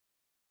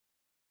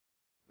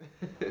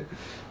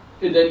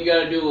And then you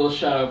gotta do a little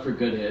shout out for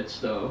Good Hits,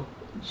 though.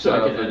 So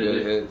Shout I out can for edit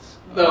Good it. Hits.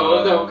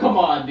 No, come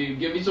on, dude.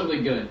 Give me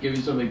something good. Give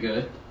me something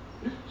good.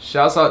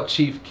 Shouts out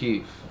Chief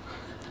Keef.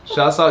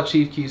 Shouts out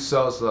Chief Keef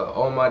Sosa.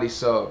 Almighty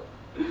Soul.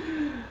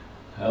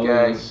 Hell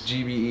Gang. yes.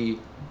 GBE.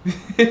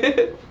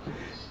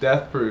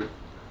 Deathproof.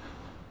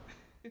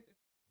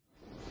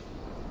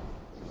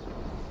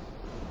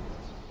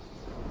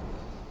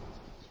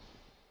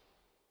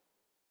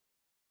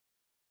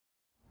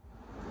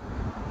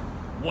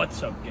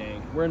 What's up,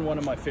 gang? We're in one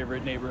of my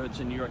favorite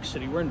neighborhoods in New York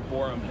City. We're in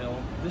Boerum Hill.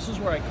 This is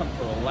where I come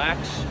to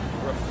relax,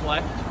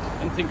 reflect,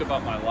 and think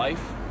about my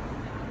life.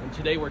 And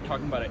today we're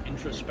talking about an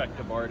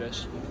introspective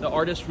artist, the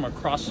artist from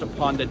across the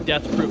pond, the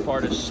Deathproof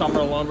artist,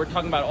 Summer Alone. We're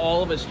talking about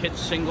all of his hit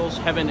singles,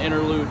 Heaven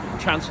Interlude,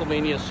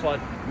 Transylvania Slut,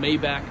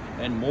 Maybach,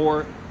 and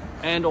more.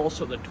 And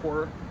also the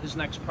tour, his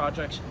next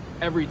projects,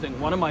 everything.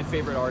 One of my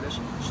favorite artists.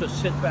 So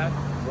sit back,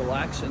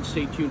 relax, and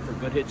stay tuned for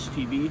Good Hits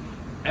TV,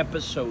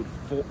 episode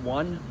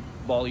 1.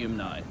 Volume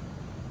 9.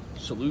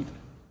 Salute.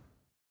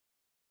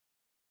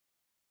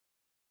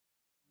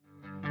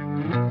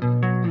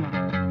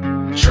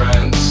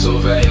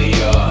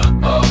 Transylvania,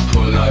 up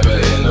all night,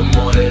 but in the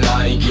morning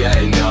I ain't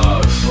getting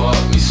up.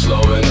 Fuck me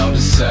slowing up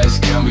the sex,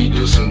 can we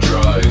do some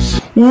drugs?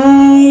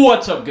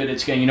 What's up, Good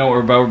Hits gang? You know what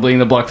we're about. We're bleeding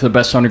the block for the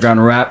best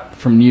underground rap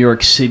from New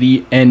York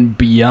City and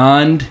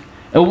beyond.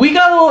 And we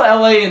got a little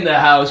LA in the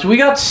house. We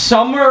got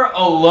Summer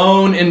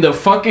Alone in the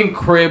fucking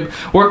crib.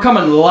 We're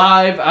coming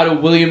live out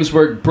of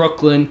Williamsburg,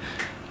 Brooklyn.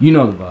 You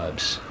know the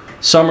vibes.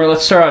 Summer,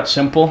 let's start out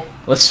simple.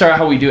 Let's start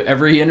how we do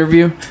every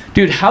interview.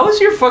 Dude, how is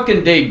your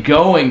fucking day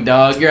going,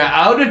 dog? You're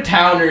out of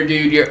towner,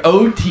 dude. You're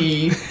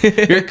OT.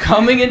 You're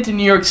coming into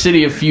New York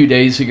City a few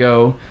days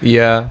ago.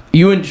 Yeah.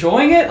 You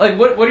enjoying it? Like,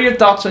 what are your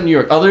thoughts on New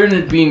York? Other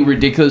than it being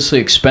ridiculously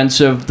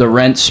expensive, the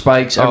rent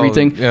spikes,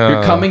 everything. Yeah.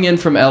 You're coming in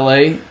from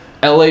LA.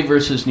 LA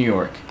versus New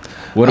York.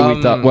 What are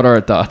what are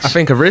our thoughts? I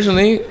think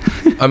originally,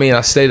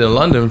 I stayed in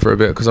London for a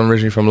bit because I'm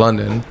originally from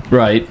London.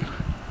 Right.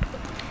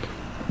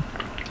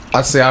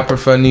 I'd say I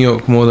prefer New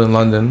York more than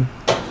London.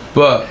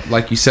 But,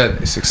 like you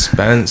said, it's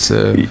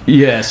expensive.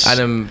 Yes. And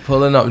I'm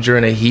pulling up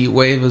during a heat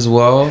wave as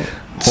well.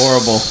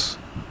 Horrible.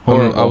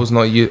 Horrible. I was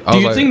not used. Do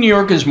you think New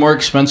York is more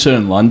expensive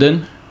than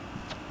London?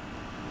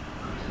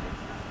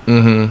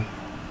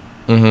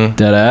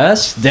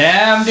 Deadass?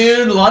 Damn,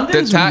 dude.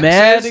 London's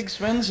mad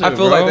expensive, I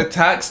feel like the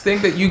tax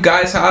thing that you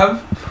guys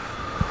have,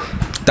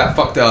 that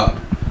fucked up.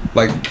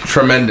 Like,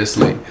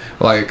 tremendously.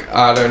 Like,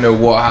 I don't know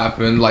what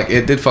happened. Like,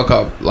 it did fuck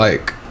up,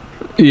 like...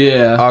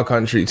 Yeah, our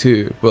country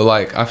too, but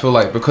like I feel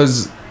like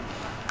because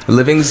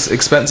living's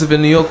expensive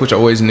in New York, which I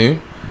always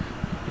knew,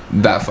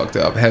 that fucked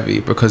it up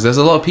heavy because there's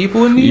a lot of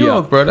people in New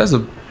York, bro. There's a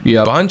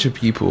bunch of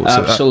people. So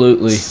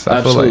absolutely,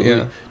 absolutely.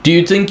 Like, do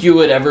you think you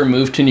would ever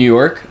move to New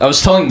York? I was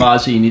telling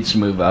Mozzie he needs to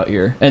move out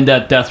here, and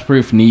that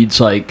Deathproof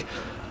needs like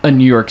a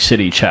New York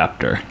City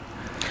chapter.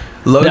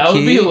 That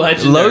would be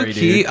legendary, low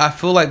key, dude. I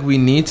feel like we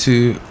need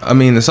to. I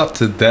mean, it's up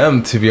to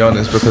them to be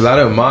honest, because I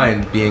don't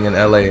mind being in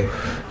LA.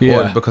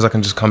 Yeah. Because I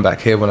can just come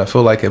back here when I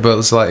feel like it. But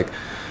it's like,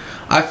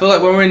 I feel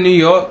like when we're in New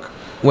York,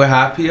 we're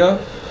happier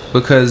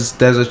because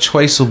there's a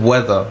choice of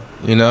weather,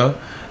 you know?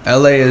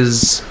 LA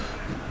is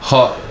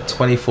hot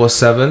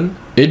 24/7.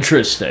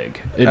 Interesting.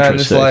 And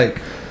it's like,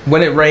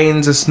 when it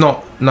rains, it's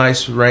not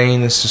nice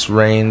rain, it's just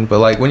rain. But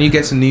like, when you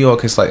get to New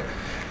York, it's like,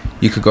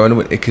 you could go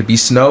into it, it could be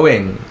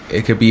snowing,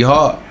 it could be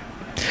hot.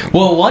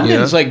 Well,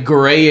 London's like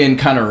gray and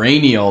kind of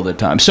rainy all the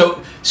time.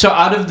 So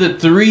out of the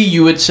three,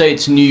 you would say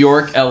it's New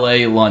York,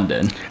 LA,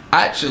 London.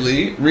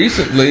 Actually,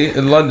 recently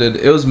in London,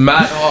 it was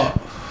mad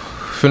hot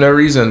for no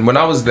reason. When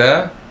I was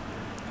there,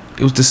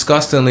 it was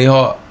disgustingly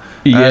hot.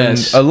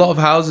 Yes. And a lot of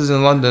houses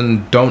in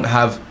London don't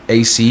have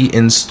AC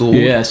installed.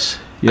 Yes.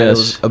 And it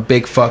was a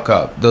big fuck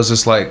up. There was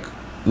just like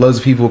loads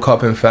of people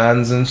copping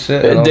fans and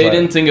shit. And they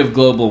didn't think of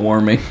global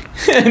warming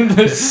in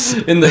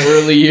the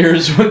early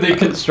years when they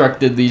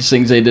constructed these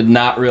things. They did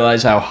not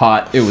realize how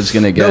hot it was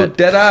gonna get. No,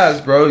 dead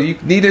ass, bro. You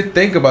need to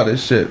think about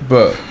this shit.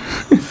 But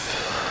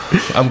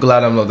I'm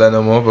glad I'm not there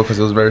no more because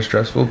it was very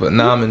stressful. But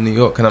now I'm in New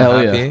York and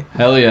I'm happy. Yeah.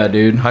 Hell yeah,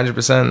 dude.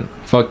 100%.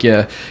 Fuck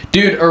yeah,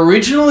 dude.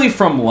 Originally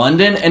from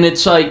London, and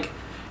it's like,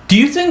 do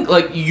you think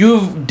like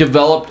you've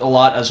developed a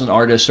lot as an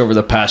artist over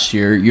the past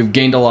year? You've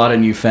gained a lot of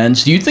new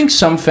fans. Do you think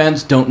some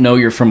fans don't know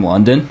you're from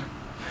London?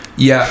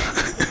 Yeah,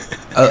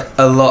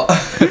 a lot.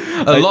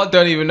 A lot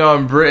don't even know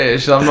I'm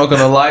British. I'm not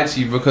gonna lie to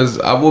you because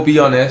I will be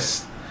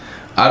honest,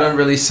 I don't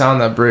really sound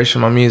that British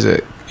in my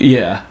music.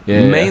 Yeah.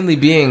 Mainly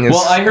being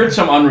well, I heard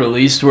some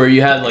unreleased where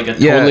you had like a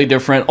totally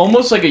different,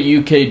 almost like a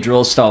UK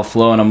drill style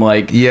flow, and I'm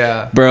like,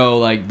 yeah, bro,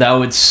 like that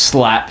would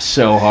slap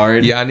so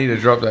hard. Yeah, I need to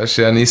drop that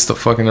shit. I need to stop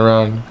fucking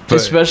around. But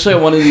especially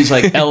at one of these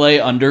like LA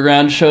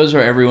underground shows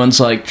where everyone's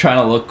like trying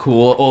to look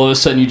cool. All of a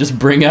sudden, you just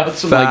bring out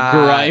some like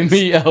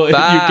grimy LA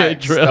UK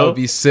drill. That would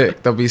be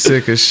sick. That'd be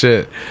sick as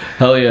shit.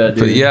 Hell yeah, dude.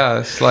 But yeah,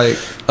 it's like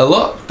a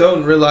lot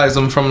don't realize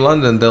I'm from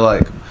London. They're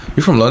like,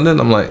 "You're from London?"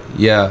 I'm like,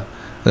 "Yeah."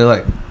 They're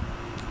like,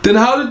 "Then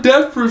how did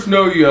Deathproof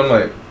know you?" I'm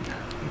like,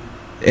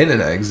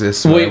 "Internet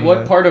exists." Wait,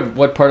 what part of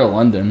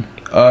London?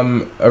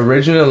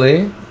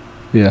 Originally,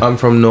 Yeah. I'm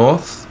from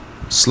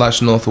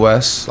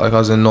North/Northwest. Like I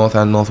was in North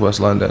and Northwest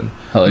London,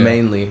 Hell yeah.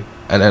 mainly,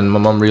 and then my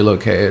mom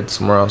relocated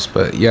somewhere else.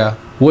 But yeah,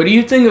 What do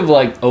you think of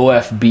like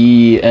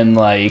OFB and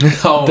like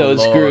Oh, those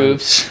Lord.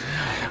 groups?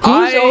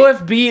 Who's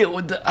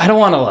OFB? I don't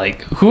want to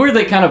like. Who are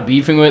they kind of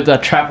beefing with?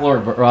 That Trap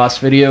Lord Ross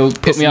video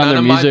put me on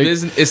their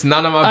music. It's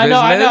none of my I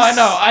know, business.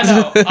 I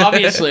know.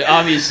 Obviously.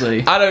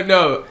 I don't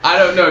know.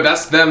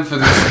 That's them for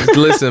this.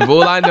 Listen, but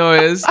all I know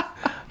is,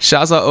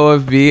 shouts out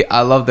OFB.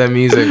 I love their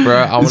music, bro.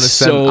 I want to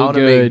send. So I want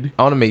to good. make.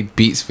 I want to make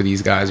beats for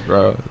these guys,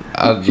 bro.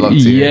 I'd love to.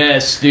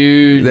 Yes,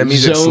 dude. Their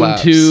music Zone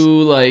slaps.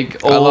 2,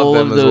 like I love all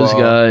them of as those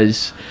well.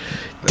 guys.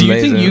 Do you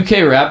Amazing.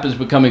 think UK rap is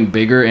becoming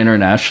bigger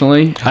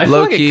internationally? I feel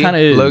Low like key, it kind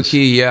of is. low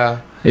key,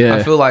 yeah. Yeah.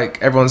 I feel like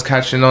everyone's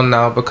catching on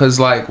now because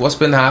like what's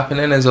been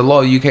happening is a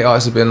lot of UK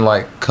artists have been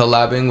like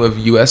collabing with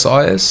US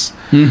artists,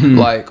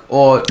 like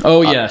or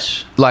Oh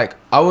yes. like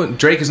I wouldn't.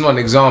 Drake is not an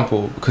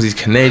example because he's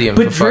Canadian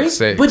But for fuck's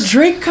sake.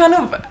 Drake kind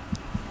of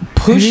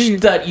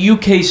pushed that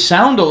UK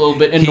sound a little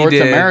bit in North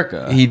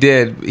America. He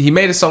did. He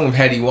made a song with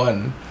Heady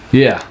One.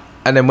 Yeah.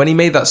 And then when he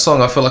made that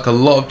song, I feel like a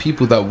lot of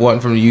people that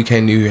weren't from the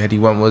UK knew who Heady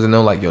One was, and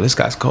they're like, "Yo, this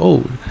guy's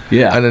cold."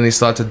 Yeah. And then they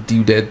started to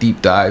do their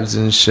deep dives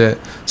and shit.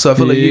 So I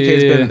feel like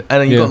UK's been.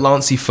 And then you Yeah. got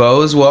Lancey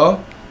Foe as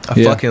well. I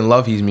Yeah. fucking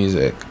love his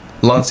music.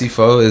 Lancey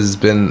Foe has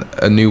been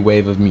a new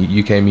wave of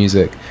UK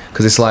music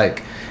because it's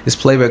like it's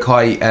Playboy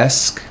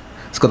Carti-esque.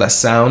 It's got that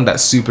sound, that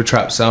super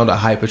trap sound, that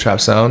hyper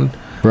trap sound,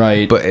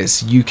 Right. but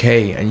it's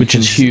UK and Which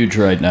is huge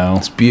right now.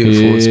 It's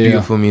beautiful. It's Yeah.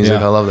 beautiful music.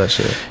 Yeah. I love that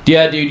shit.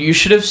 Yeah, dude, you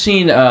should have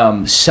seen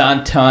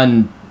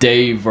Santan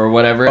Dave or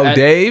whatever. Oh,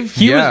 Dave?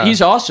 Yeah.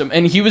 He's awesome,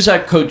 and he was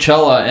at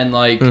Coachella and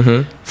like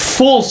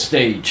full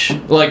stage,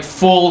 like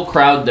full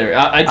crowd there.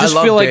 I just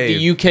love feel like Dave.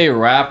 the UK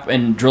rap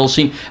and drill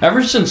scene,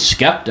 ever since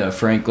Skepta,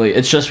 frankly,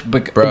 it's just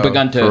Bro,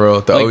 begun to for real,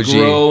 the like OG.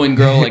 grow and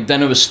grow. Like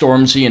then it was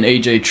Stormzy and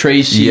AJ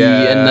Tracy,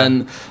 Yeah. and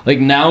then like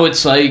now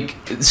it's like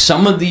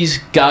some of these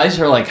guys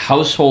are like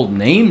household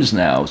names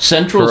now.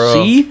 Central For real.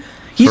 C.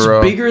 He's For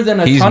real. bigger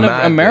than a He's ton of mad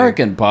big.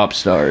 American pop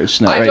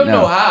stars now, I right don't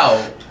now. know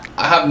how.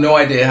 I have no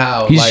idea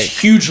how. He's like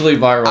hugely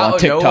viral on out of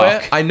TikTok.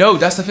 nowhere. I know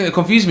that's the thing that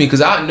confused me because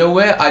out of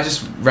nowhere I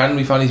just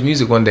randomly found his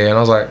music one day and I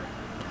was like,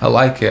 I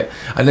like it,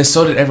 and then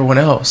so did everyone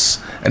else.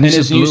 And And it his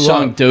just new blew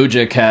song up.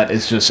 Doja Cat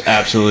is just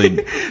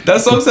absolutely.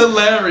 That song's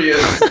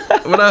hilarious.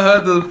 When I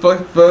heard the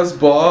first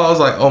bar, I was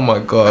like, oh my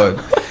god.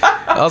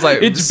 I was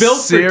like, It's built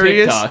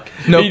serious? for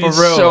TikTok. No, It for is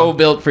real. so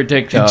built for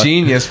TikTok.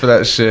 Genius for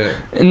that shit.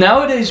 And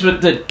nowadays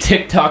with the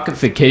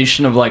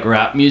TikTokification of like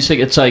rap music,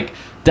 it's like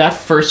that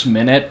first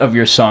minute of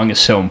your song is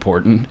so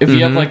important. If you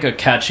have like a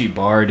catchy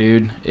bar,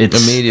 dude,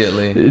 it's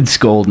Immediately. it's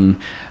golden.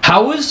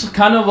 How was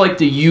kind of like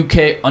the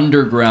UK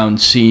underground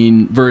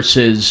scene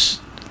versus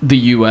the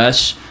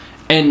US?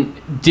 And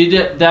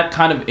did that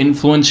kind of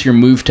influence your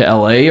move to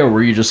LA, or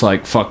were you just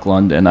like, fuck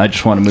London, I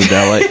just want to move to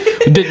LA?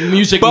 Did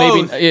music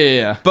Both. maybe?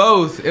 Yeah.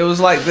 Both. It was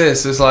like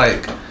this. It's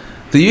like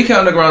the UK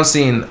underground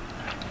scene.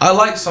 I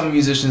like some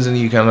musicians in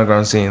the UK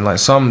underground scene. Like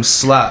some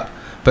slap,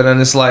 but then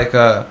it's like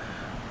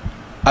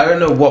I don't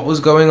know what was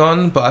going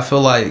on, but I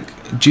feel like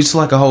due to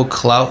like a whole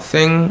clout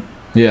thing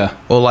Yeah.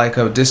 or like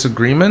a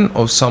disagreement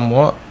of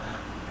somewhat,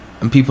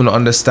 and people not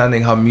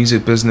understanding how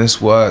music business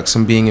works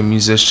and being a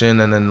musician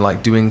and then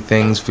like doing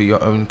things for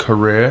your own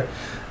career,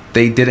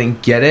 they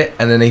didn't get it,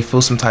 and then they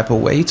feel some type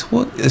of way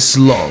toward it's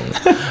long.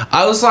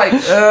 I was like,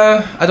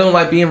 I don't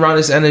like being around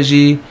this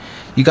energy.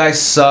 You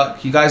guys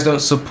suck. You guys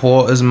don't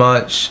support as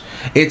much.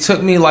 It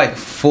took me like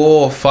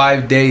 4 or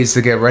 5 days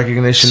to get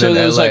recognition So in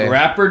there was LA. like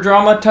rapper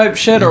drama type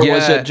shit, or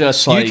was it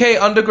just like UK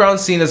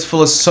underground scene is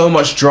full of so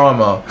much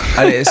drama,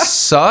 and it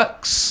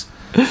sucks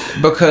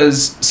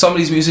because some of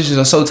these musicians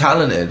are so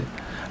talented,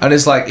 and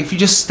it's like if you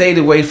just stayed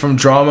away from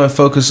drama and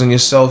focused on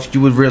yourself,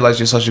 you would realize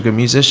you're such a good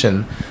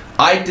musician.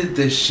 I did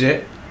this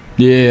shit,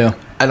 Yeah.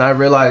 and I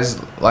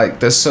realized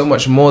like there's so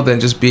much more than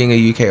just being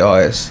a UK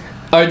artist.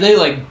 Are they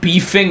like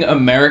beefing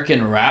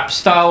American rap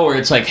style, where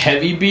it's like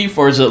heavy beef,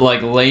 or is it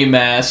like lame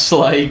ass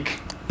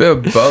like? Bit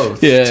of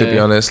both, Yeah. to be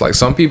honest. Like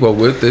some people are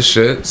with the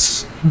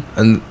shits,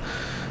 and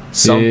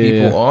some Yeah.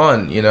 people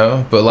aren't, you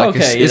know. But like Okay,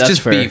 it's yeah, that's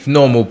just fair. beef,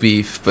 normal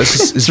beef. But it's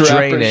just, it's It's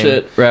rapper draining.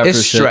 shit, rapper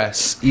It's shit.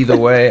 stress either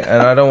way,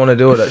 and I don't want to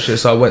deal with that shit.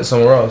 So I went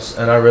somewhere else,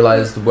 and I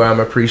realized where I'm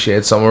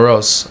appreciated somewhere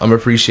else. I'm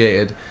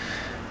appreciated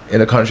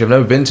in a country I've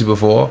never been to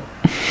before.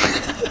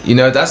 You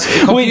know, that's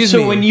it Wait, confused so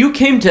me. when you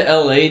came to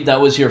LA,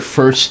 that was your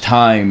first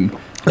time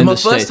in my the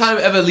first States? time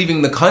ever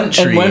leaving the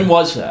country. And when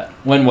was that?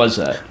 When was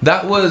that?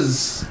 That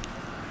was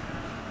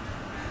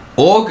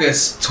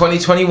August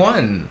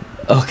 2021.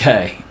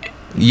 Okay.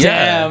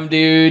 Yeah. Damn,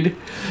 dude.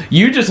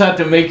 You just have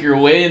to make your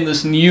way in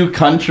this new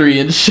country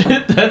and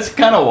shit. That's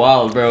kind of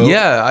wild, bro.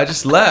 Yeah, I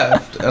just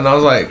left, and I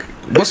was like,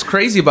 what's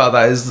crazy about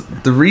that is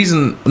the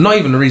reason, not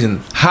even the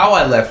reason, how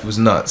I left was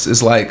nuts.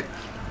 It's like,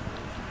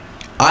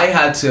 I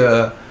had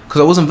to,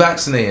 because I wasn't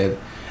vaccinated,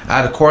 I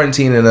had to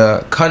quarantine in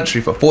a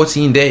country for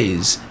 14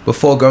 days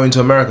before going to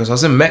America. So I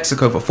was in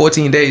Mexico for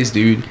 14 days,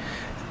 dude.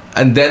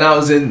 And then I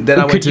was in. Then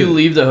I went Could to. you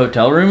leave the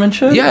hotel room and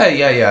shit?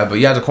 Yeah. But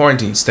you had to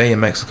quarantine, stay in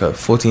Mexico,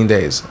 14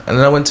 days, and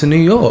then I went to New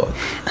York.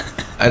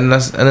 And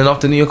then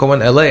after New York, I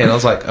went to LA, and I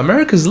was like,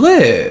 America's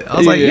lit. I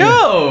was like,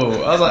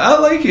 yo, I was like, I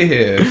like it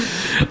here.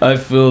 I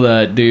feel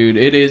that, dude.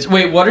 It is.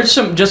 Wait, what are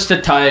some, just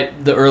to tie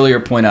the earlier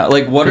point out,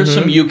 like, what are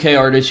some UK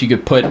artists you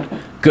could put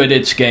Good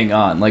Hits Gang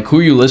on? Like, who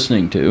are you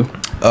listening to?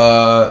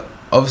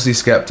 Obviously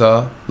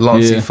Skepta,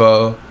 Lancey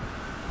Foe,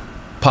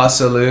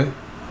 Pasalu,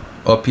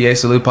 or PA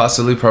Salute,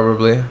 Pasalu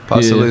probably.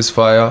 Pasalu's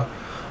fire.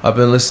 I've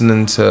been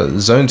listening to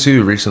Zone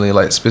 2 recently,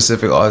 like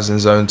specific artists in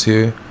Zone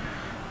 2.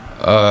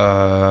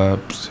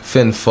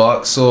 Finn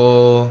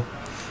Foxall.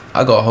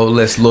 I got a whole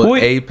list.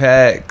 Lord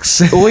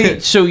Apex.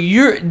 Wait, so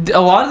a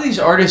lot of these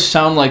artists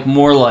sound like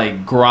more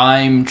like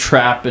grime,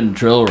 trap, and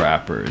drill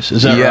rappers.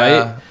 Is that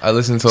right? I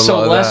listen to a lot of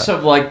that. So less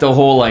of like the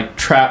whole like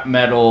trap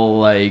metal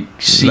like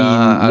scene.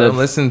 Nah, I don't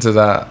listen to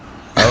that.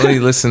 I only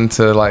listen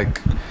to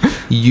like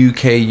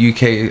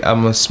UK.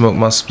 I'ma smoke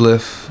my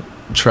spliff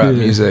trap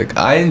music.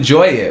 I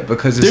enjoy it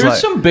because it's there's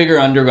some bigger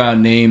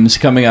underground names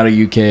coming out of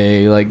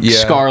UK, like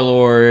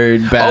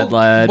Scarlord, Bad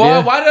Lad.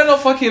 Why did I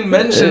not fucking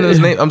mention his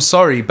name? I'm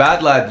sorry,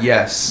 Bad Lad.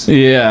 Yes.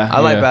 Yeah. I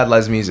like Bad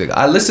Lad's music.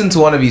 I listened to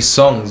one of his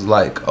songs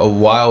like a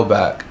while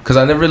back because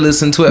I never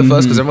listened to it at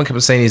first because everyone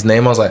kept saying his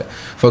name. I was like,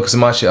 focus on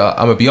my shit. I'm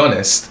gonna be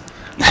honest.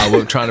 I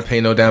wasn't trying to pay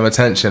no damn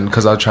attention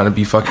because I was trying to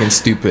be fucking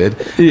stupid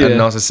and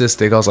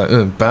narcissistic. I was like,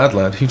 Bad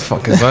Lad, who the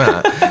fuck is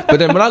that? But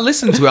then when I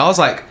listened to it, I was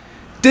like,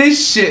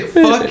 this shit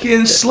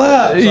fucking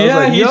slaps.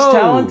 Like, he's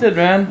talented,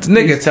 man. This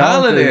nigga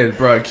talented,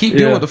 bro. Keep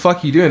doing what the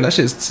fuck you doing. That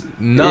shit's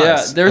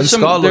nuts. Yeah, there's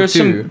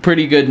some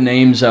pretty good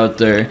names out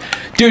there,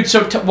 dude.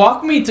 So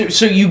walk me through.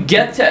 So you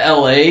get to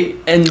LA,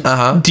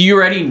 and do you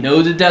already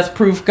know the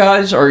Deathproof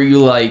guys, or are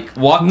you like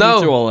walk me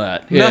through all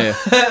that? Yeah,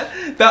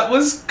 that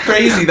was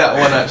crazy. That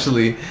one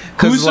actually.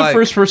 Who's the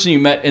first person you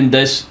met in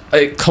this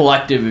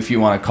collective, if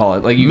you want to call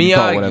it? Like you can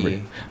call it whatever.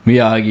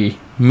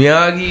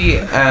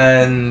 Miyagi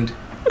and.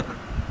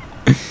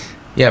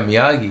 Yeah,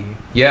 Miyagi.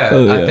 Yeah,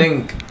 I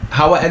think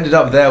how I ended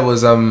up there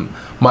was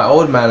my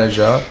old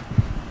manager,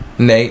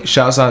 Nate.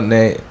 Shouts out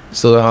Nate,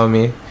 still a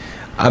homie.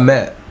 I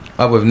met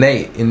up with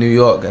Nate in New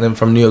York, and then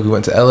from New York we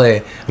went to LA.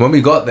 And when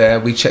we got there,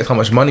 we checked how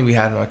much money we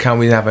had in our account.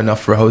 We didn't have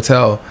enough for a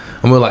hotel,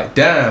 and we're like,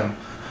 damn,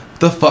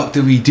 the fuck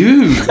do we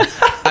do?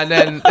 And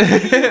then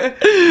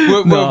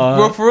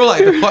we're for real,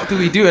 like, the fuck do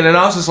we do? And then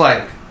I was just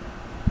like.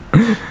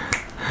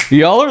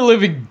 Y'all are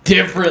living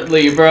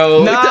differently,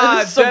 bro. Nah,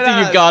 that's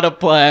something you gotta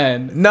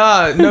plan.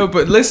 No,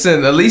 but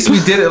listen, at least we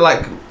did it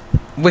like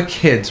we're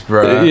kids,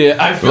 bro. Yeah,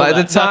 I feel like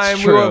that. The time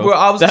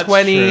I was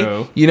 20.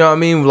 True. You know what I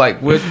mean?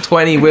 Like we're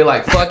 20. We're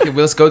like, fuck it,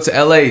 let's go to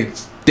LA,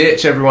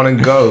 ditch everyone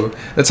and go.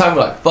 The time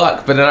we're like,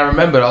 fuck. But then I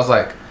remembered, I was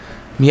like,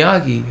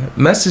 Miyagi,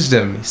 messaged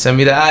him, he sent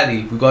me the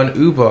Addy. We got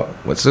an Uber,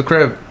 went to the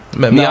crib.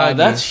 Met Miyagi.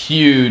 That's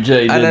huge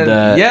that you did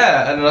that.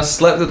 Yeah, and then I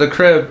slept at the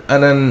crib,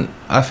 and then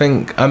I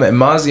think I met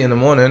Mazi in the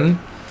morning.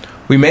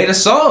 We made a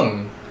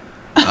song.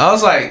 I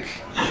was like,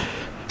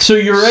 so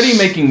you're already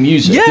making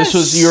music.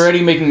 Yes. You're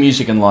already making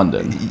music in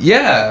London.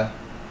 Yeah,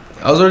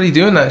 I was already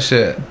doing that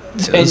shit.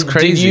 It was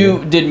crazy.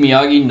 Did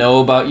Miyagi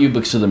know about you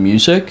because of the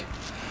music?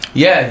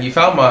 Yeah, he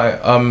found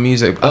my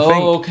music.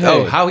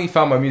 How he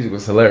found my music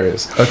was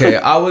hilarious. Okay,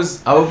 I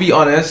will be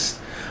honest.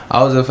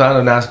 I was a fan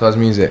of NASCAR's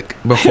music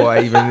before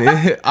I even.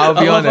 I'll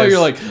be honest. You're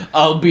like,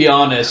 I'll be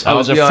honest. I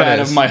was a fan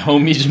of my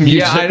homie's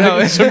music. Yeah, I know.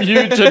 It's a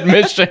huge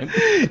admission.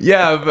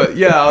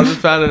 I was a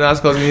fan of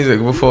NASCAR's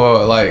music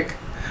before like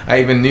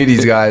I even knew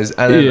these guys,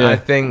 and then I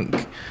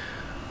think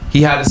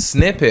he had a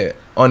snippet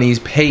on his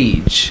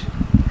page,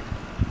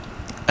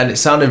 and it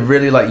sounded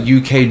really like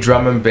UK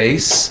drum and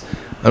bass,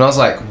 and I was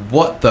like,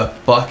 "What the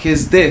fuck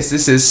is this?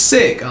 This is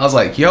sick!" I was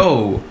like,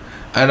 "Yo,"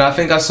 and I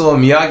think I saw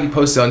Miyagi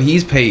post it on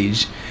his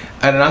page.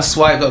 And then I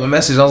swiped up a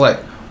message. I was like,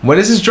 when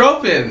is this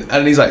dropping?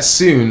 And he's like,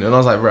 soon. And I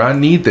was like, bro, I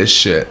need this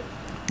shit.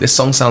 This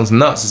song sounds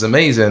nuts. It's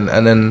amazing.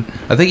 And then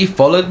I think he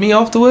followed me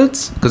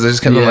afterwards because I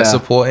just kept on like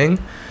supporting.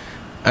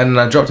 And then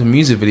I dropped a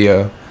music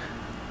video.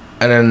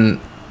 And then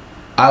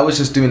I was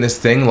just doing this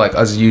thing, like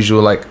as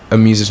usual, like a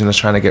musician is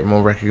trying to get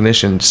more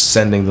recognition, just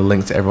sending the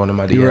link to everyone in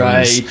my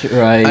DMs.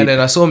 Right. And then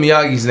I saw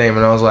Miyagi's name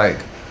and I was like,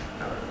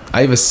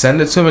 I either send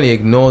it to him and he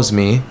ignores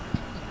me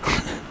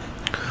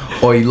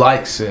or he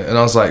likes it. And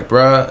I was like,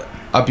 bruh,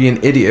 I'd be an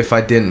idiot if I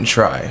didn't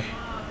try.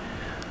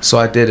 So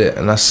I did it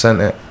and I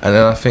sent it. And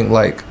then I think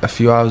like a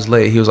few hours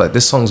later, he was like,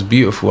 this song's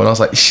beautiful. And I was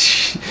like,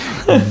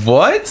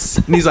 what?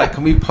 And he's like,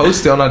 can we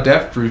post it on our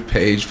Deathproof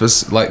page for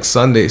like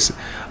Sunday's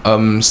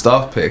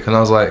staff pick? And I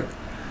was like,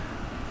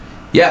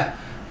 yeah.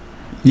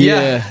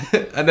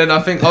 And then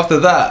I think after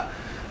that,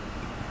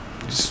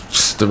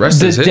 just the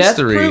rest is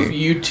history. The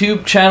Deathproof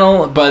YouTube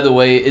channel, by the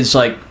way, is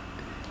like,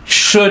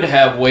 should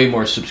have way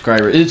more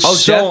subscribers. It's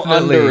so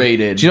definitely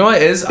underrated. Do you know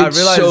what it is? I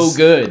realize so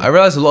good. I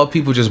realize a lot of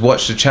people just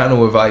watch the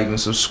channel without even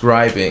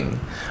subscribing.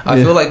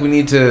 I feel like we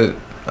need to.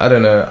 I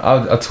don't know.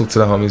 I'll talk to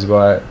the homies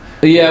about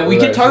it. Yeah, we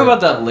can talk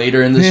about that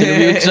later in this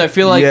interview because I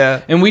feel like,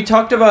 and we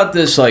talked about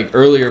this like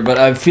earlier, but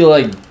I feel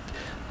like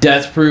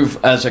Deathproof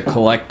as a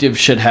collective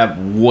should have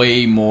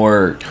way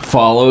more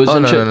follows. Oh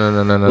and no, shit.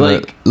 no.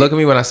 Like, look at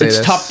me when I say it's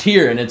this. top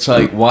tier, and it's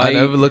like, why? I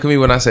know, but look at me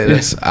when I say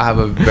this. I have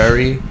a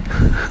very,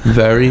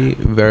 very,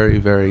 very,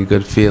 very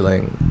good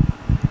feeling.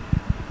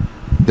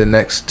 The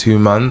next 2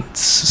 months,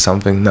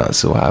 something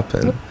nuts will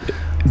happen.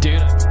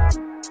 Dude.